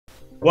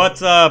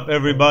What's up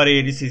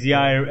everybody, this is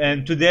Yair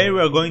and today we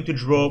are going to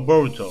draw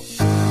Boruto.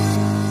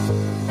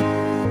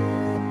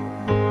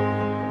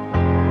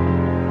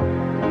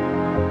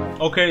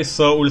 Okay,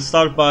 so we'll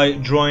start by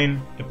drawing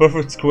a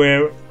perfect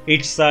square.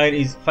 Each side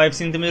is 5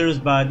 centimeters,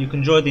 but you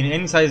can draw it in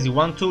any size you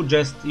want to,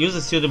 just use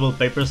a suitable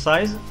paper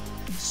size.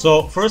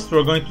 So first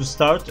we're going to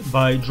start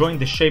by drawing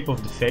the shape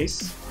of the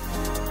face.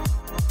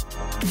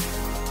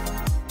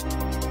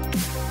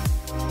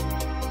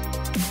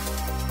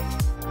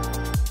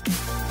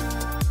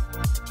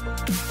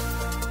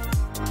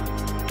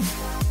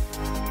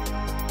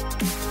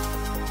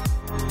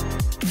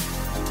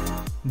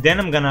 Then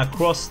I'm gonna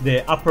cross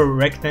the upper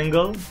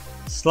rectangle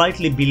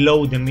slightly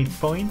below the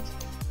midpoint,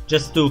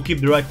 just to keep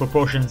the right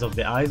proportions of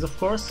the eyes, of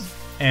course.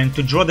 And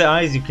to draw the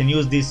eyes, you can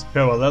use this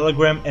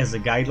parallelogram as a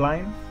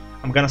guideline.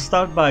 I'm gonna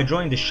start by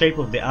drawing the shape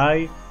of the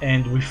eye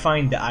and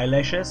refine the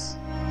eyelashes.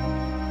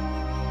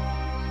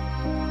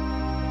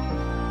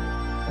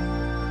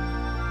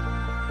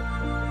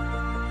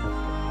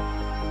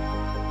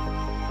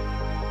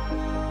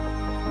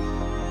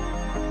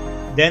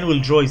 Then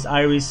we'll draw his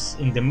iris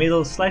in the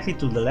middle, slightly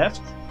to the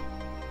left.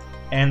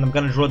 And I'm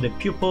gonna draw the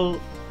pupil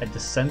at the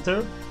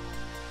center,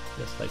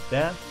 just like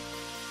that.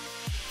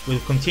 We'll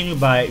continue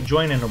by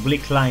drawing an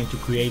oblique line to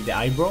create the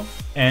eyebrow,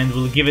 and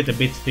we'll give it a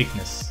bit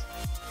thickness.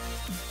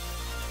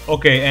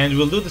 Okay, and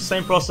we'll do the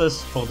same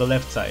process for the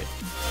left side.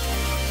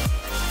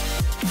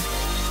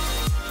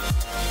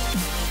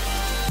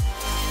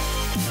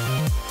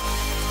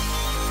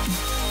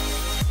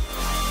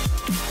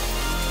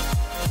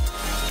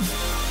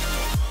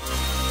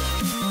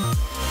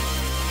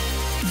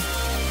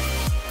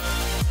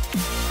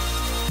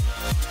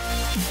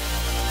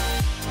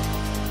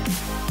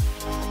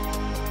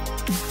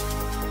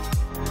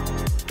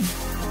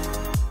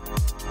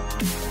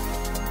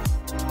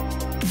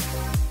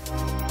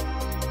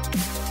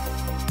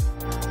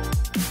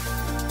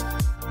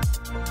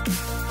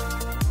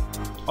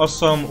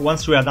 Awesome,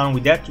 once we are done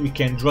with that, we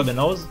can draw the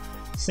nose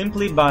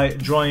simply by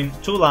drawing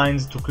 2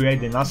 lines to create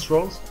the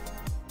nostrils.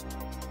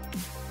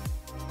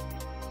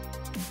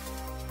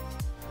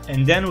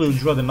 And then we'll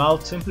draw the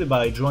mouth simply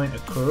by drawing a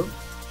curve,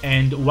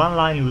 and 1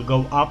 line will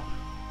go up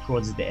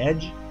towards the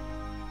edge,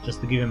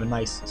 just to give him a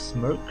nice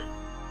smirk.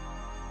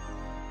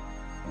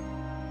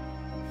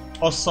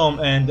 Awesome,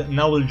 and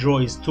now we'll draw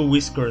his 2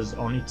 whiskers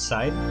on each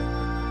side.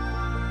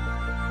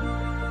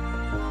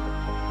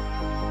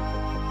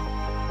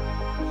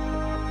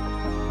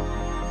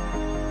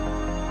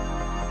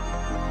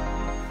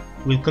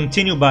 We'll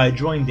continue by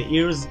drawing the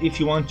ears. If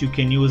you want, you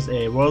can use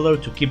a roller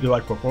to keep the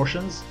right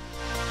proportions.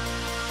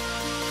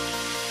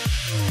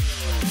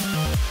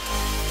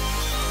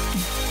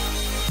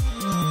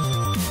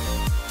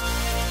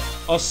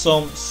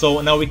 Awesome,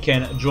 so now we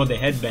can draw the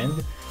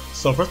headband.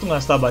 So first I'm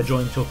gonna start by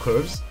drawing 2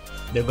 curves.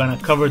 They're gonna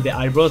cover the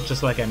eyebrows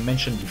just like I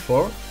mentioned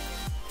before.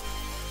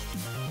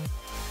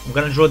 I'm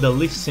gonna draw the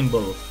leaf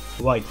symbol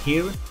right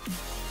here.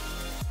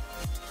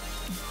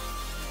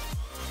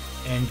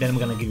 And then I'm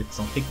gonna give it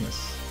some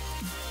thickness.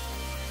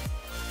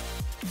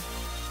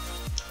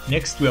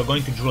 Next we are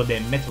going to draw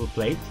the metal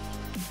plate,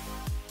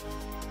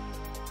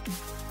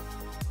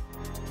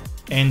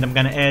 and I'm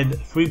gonna add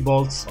 3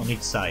 bolts on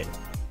each side.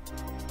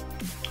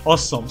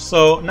 Awesome,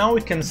 so now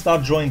we can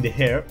start drawing the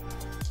hair.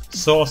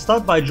 So I'll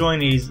start by drawing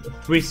these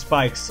 3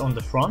 spikes on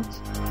the front.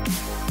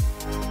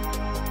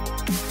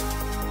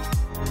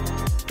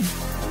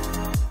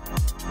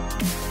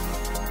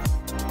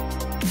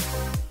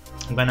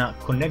 I'm gonna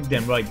connect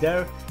them right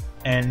there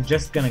and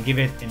just gonna give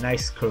it a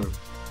nice curve.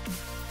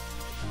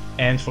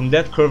 And from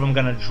that curve I'm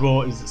gonna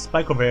draw is a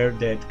spike of hair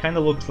that kinda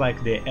looks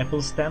like the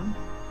apple stem.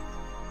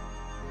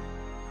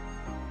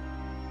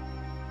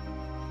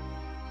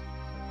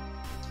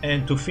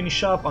 And to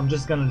finish up, I'm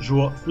just gonna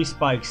draw 3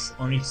 spikes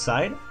on each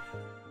side.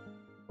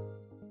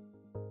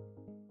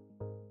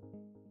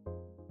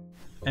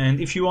 And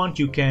if you want,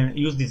 you can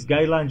use this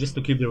guideline just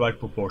to keep the right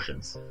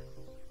proportions,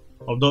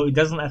 although it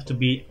doesn't have to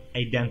be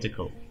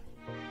identical.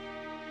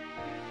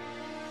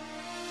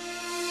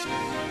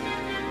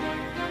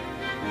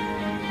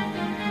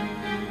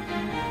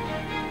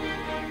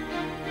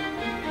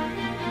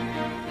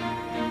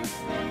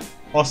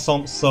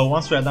 Awesome, so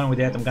once we are done with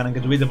that, I'm gonna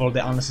get rid of all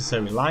the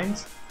unnecessary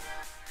lines,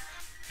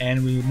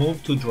 and we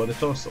move to draw the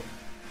torso.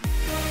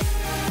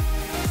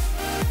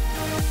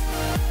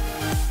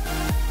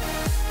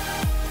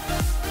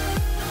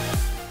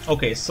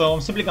 Okay, so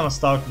I'm simply gonna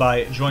start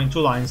by drawing 2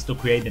 lines to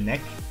create the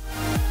neck.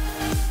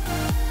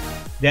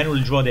 Then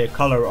we'll draw the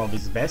color of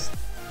his vest.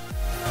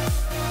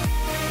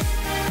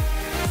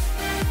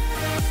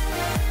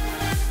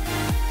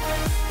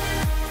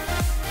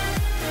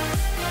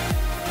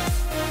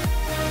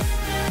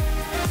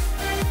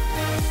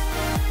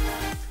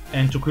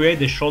 And to create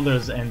the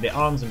shoulders and the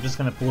arms, I'm just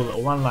gonna pull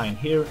 1 line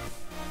here,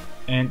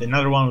 and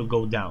another one will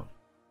go down.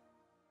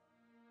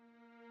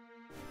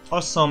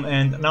 Awesome,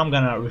 and now I'm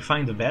gonna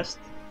refine the vest.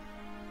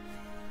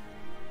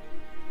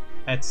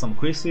 Add some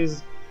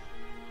creases.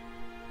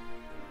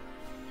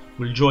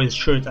 We'll draw his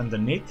shirt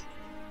underneath.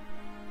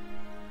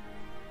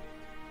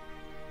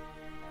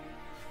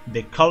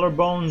 the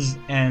collarbones,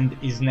 and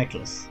his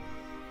necklace.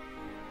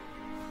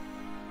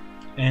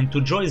 And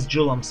to draw his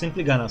jewel, I'm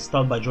simply gonna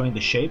start by drawing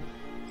the shape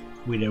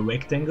with a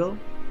rectangle.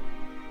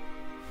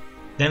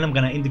 Then I'm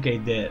gonna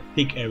indicate the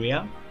thick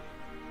area.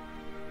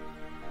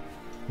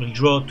 We'll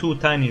draw two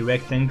tiny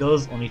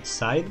rectangles on each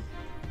side,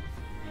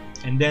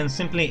 and then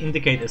simply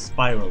indicate a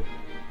spiral.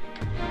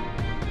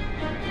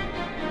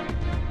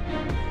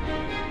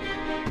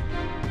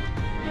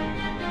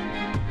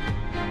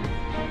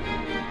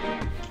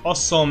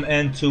 Awesome,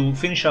 and to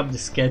finish up the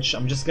sketch,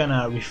 I'm just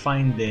gonna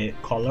refine the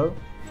color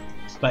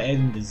just by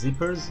adding the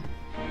zippers.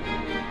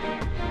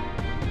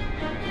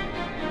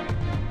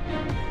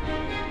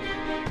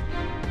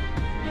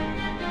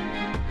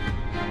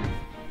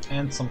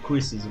 And some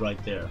creases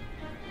right there.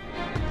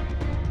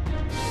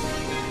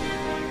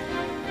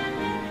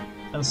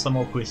 And some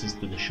more creases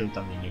to the shirt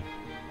underneath.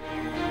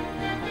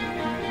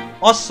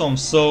 Awesome,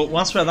 so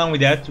once we're done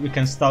with that, we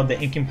can start the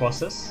inking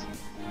process.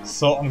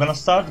 So I'm gonna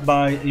start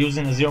by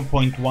using a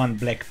 0.1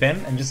 black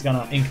pen and just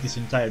gonna ink this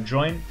entire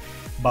drawing.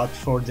 But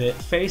for the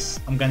face,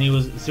 I'm gonna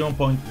use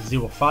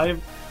 0.05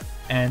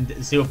 and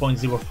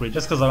 0.03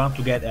 just because I want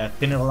to get a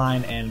thinner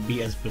line and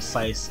be as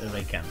precise as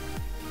I can.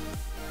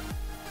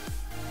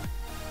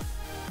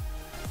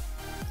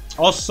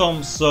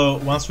 Awesome, so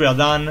once we are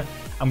done,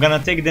 I'm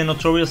gonna take the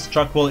notorious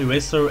charcoal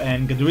eraser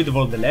and get rid of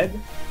all the lead.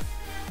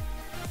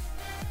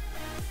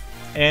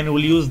 And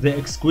we'll use the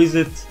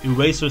exquisite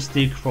eraser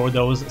stick for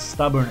those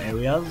stubborn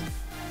areas.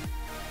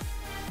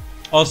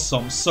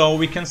 Awesome, so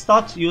we can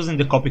start using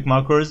the Copic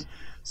markers.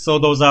 So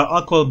those are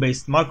alcohol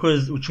based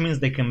markers, which means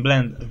they can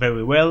blend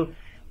very well.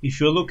 If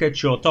you look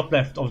at your top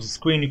left of the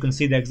screen, you can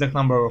see the exact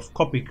number of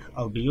Copic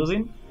I'll be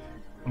using.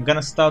 I'm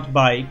gonna start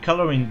by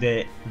coloring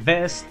the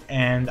vest,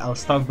 and I'll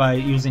start by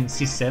using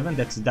C7,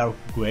 that's dark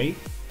gray.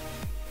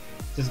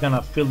 Just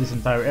gonna fill this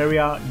entire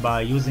area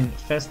by using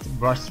fast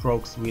brush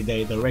strokes with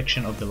the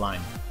direction of the line.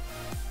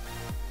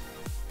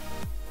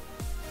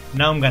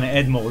 Now I'm gonna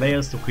add more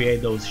layers to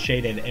create those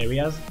shaded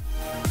areas.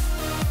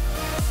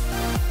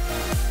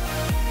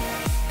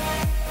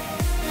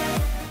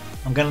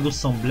 I'm gonna do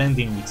some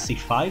blending with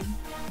C5,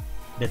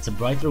 that's a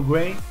brighter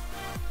gray.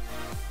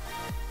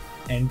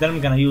 And then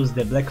I'm gonna use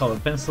the black color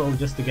pencil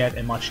just to get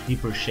a much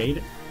deeper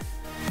shade.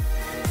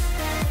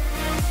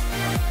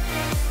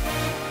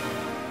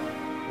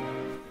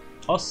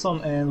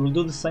 Awesome, and we'll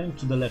do the same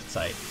to the left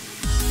side.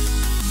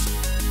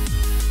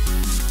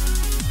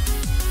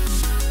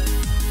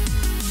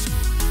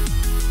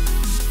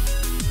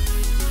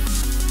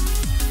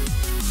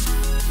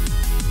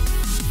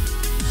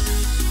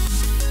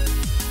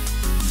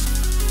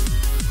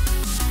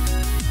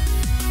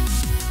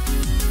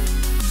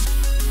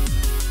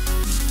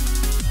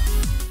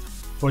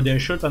 For the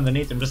shirt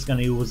underneath, I'm just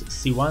gonna use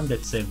C1,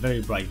 that's a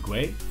very bright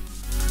gray.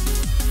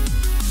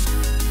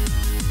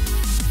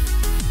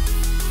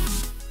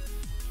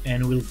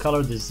 And we'll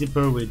color the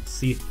zipper with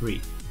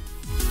C3.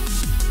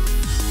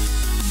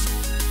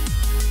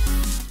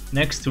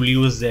 Next we'll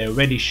use the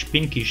reddish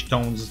pinkish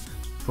tones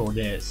for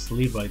the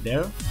sleeve right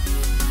there.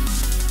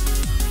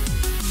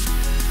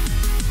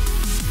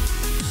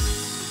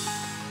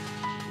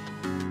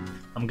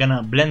 I'm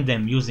gonna blend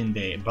them using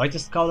the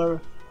brightest color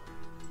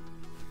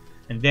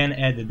and then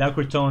add the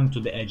darker tone to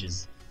the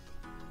edges.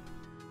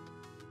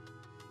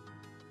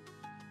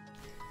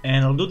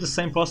 And I'll do the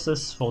same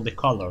process for the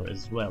color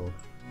as well.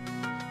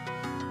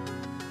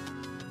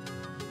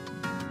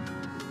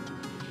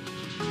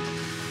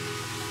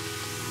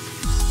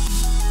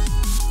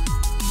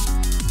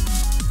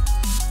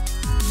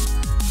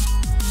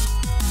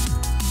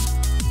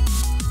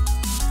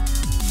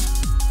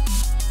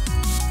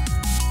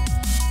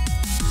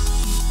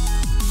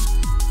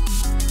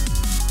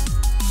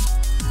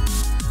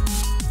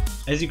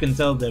 As you can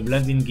tell, the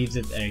blending gives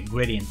it a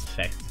gradient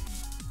effect.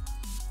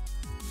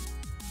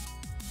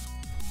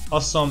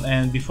 Awesome,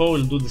 and before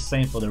we'll do the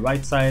same for the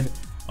right side,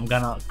 I'm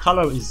gonna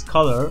color his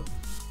color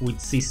with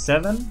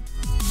C7.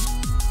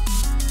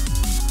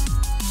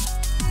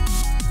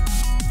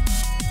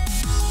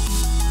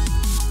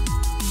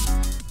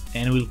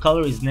 And we'll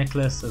color his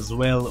necklace as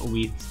well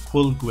with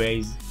cool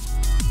grays.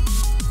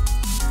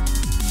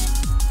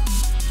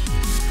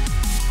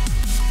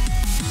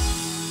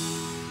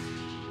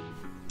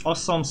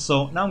 Awesome,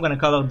 so now I'm gonna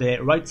color the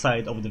right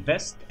side of the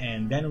vest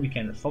and then we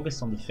can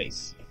focus on the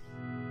face.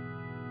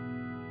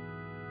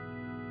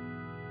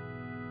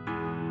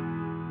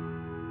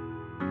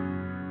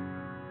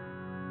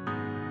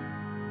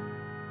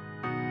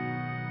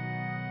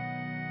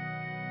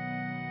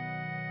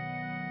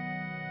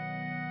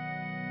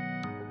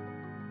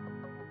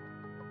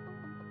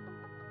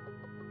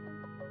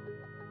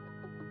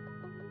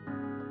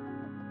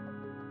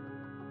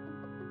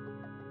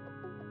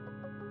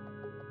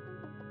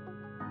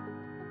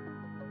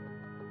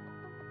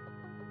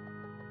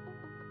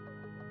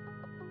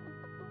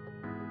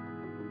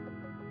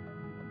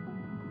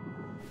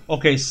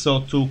 Okay,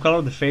 so to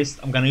color the face,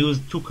 I'm gonna use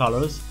two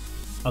colors.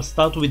 I'll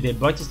start with the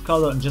brightest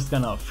color. I'm just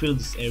gonna fill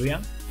this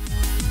area.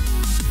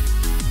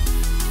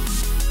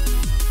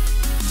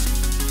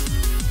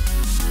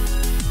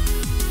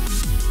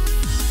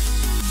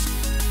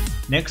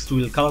 Next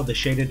we'll color the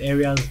shaded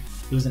areas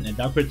using a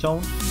darker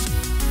tone.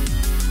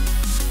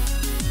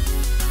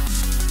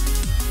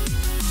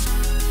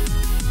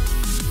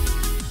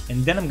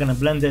 And then I'm gonna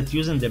blend it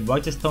using the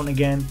brightest tone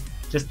again,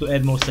 just to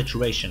add more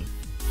saturation.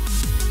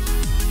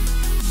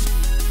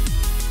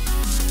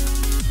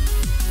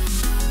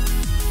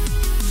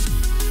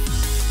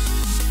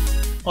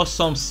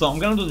 Awesome, so I'm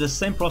gonna do the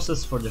same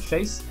process for the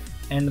face,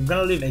 and I'm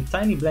gonna leave a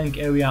tiny blank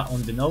area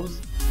on the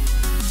nose.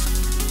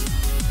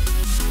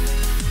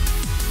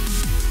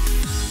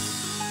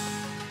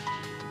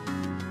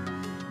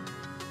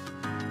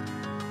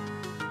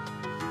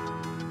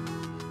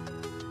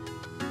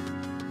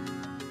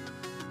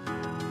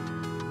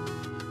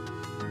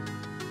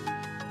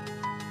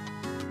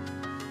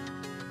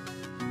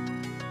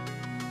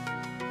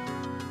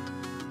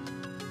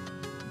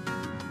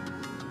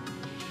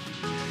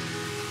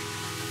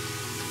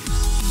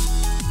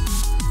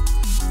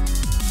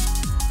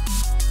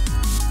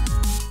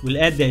 We'll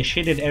add the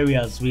shaded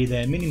areas with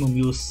a minimum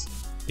use,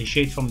 the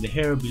shade from the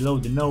hair below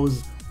the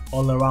nose,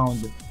 all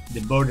around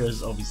the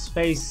borders of his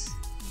face,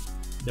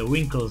 the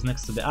wrinkles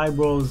next to the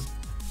eyebrows,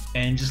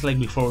 and just like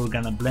before we're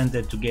gonna blend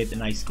it to get a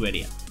nice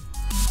gradient.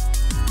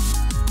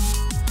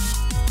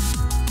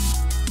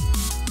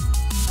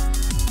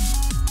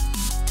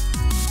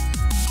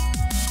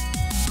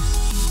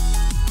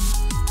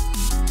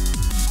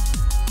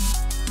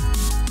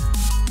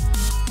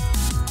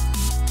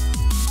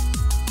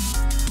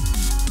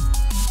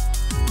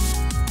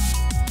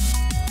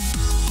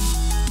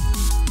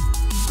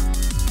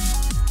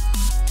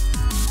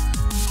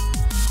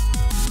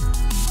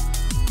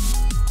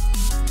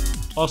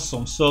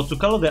 Awesome, so to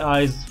color the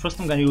eyes, first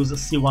I'm gonna use a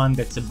C1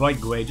 that's a bright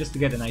gray just to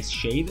get a nice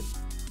shade.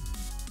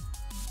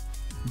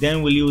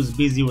 Then we'll use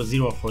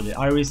B00 for the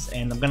iris,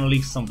 and I'm gonna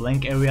leave some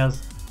blank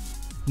areas.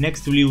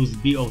 Next we'll use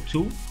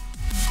B02,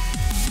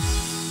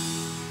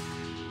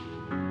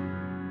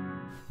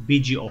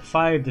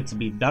 BG05 that's a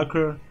bit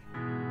darker.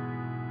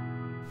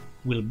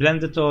 We'll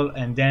blend it all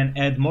and then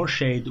add more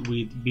shade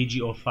with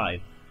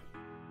BG05.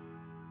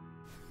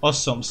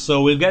 Awesome,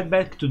 so we'll get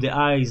back to the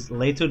eyes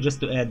later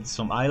just to add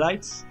some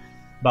highlights.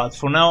 But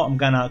for now I'm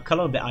gonna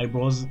color the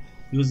eyebrows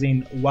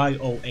using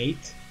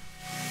Y08,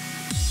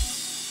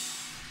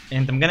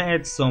 and I'm gonna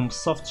add some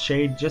soft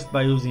shade just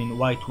by using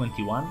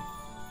Y21.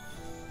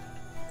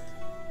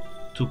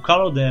 To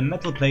color the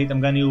metal plate I'm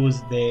gonna use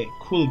the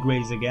cool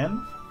grays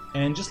again,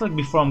 and just like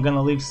before I'm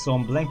gonna leave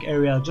some blank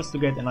area just to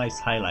get a nice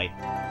highlight.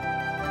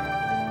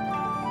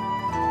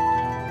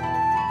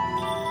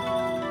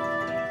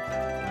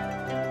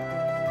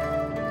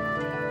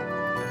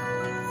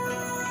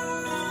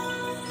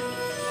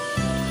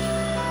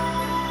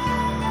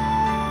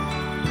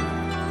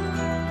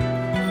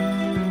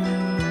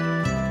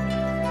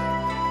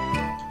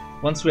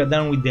 Once we are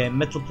done with the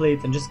metal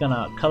plate, I'm just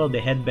gonna color the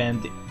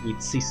headband with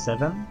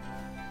C7,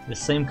 the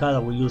same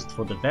color we used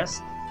for the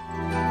vest.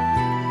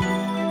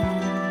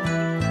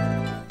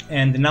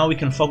 And now we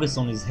can focus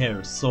on his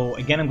hair. So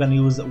again I'm gonna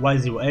use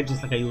Y08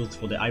 just like I used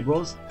for the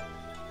eyebrows.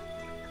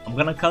 I'm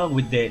gonna color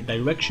with the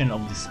direction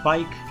of the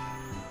spike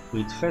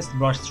with fast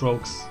brush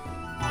strokes.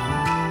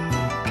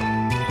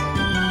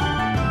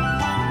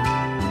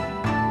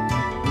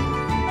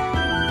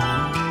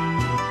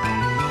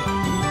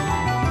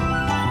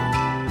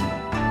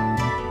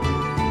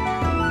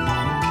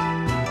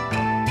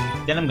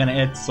 Then I'm gonna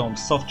add some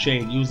soft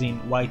shade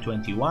using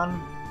Y21.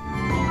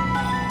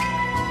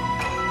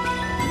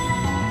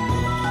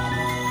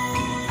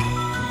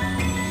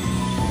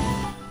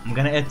 I'm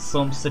gonna add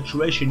some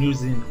saturation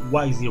using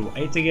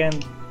Y08 again.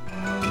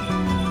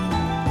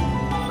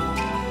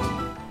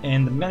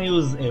 And I'm gonna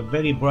use a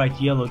very bright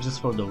yellow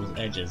just for those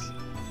edges.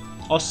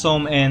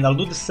 Awesome, and I'll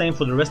do the same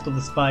for the rest of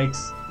the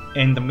spikes.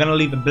 And I'm gonna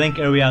leave a blank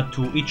area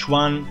to each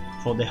one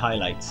for the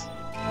highlights.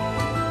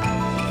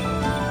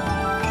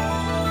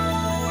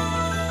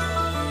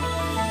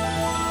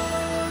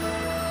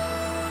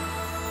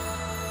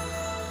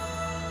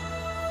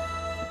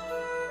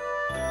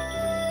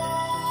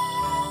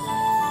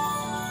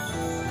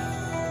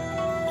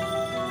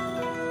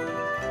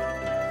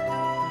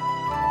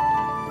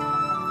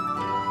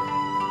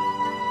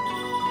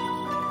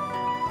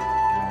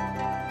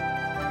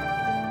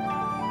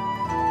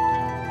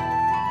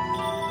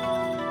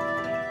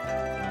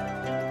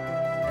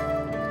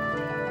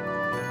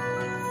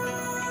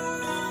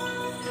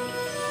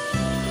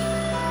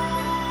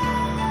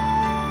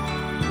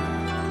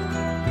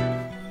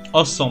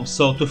 Awesome,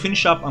 so to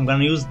finish up I'm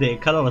gonna use the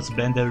colorless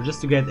blender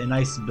just to get a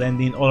nice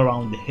blending all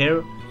around the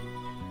hair.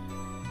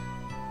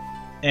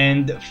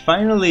 And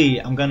finally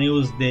I'm gonna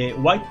use the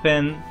white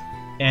pen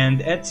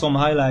and add some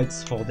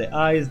highlights for the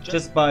eyes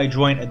just by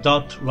drawing a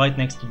dot right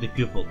next to the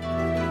pupil.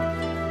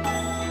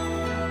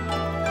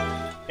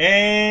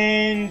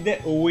 And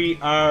we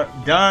are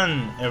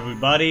done,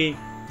 everybody.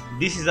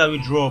 This is how we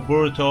draw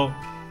Boruto.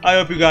 I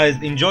hope you guys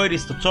enjoyed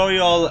this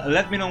tutorial.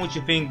 Let me know what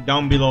you think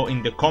down below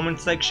in the comment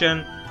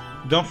section.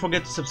 Don't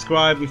forget to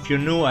subscribe if you're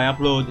new. I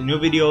upload new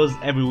videos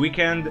every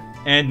weekend,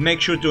 and make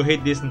sure to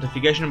hit this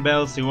notification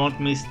bell so you won't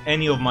miss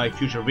any of my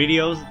future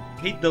videos.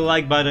 hit the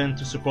like button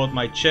to support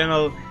my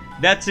channel.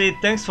 That's it,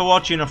 thanks for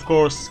watching, of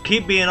course,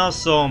 keep being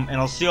awesome, and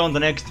I'll see you on the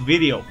next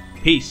video.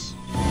 Peace.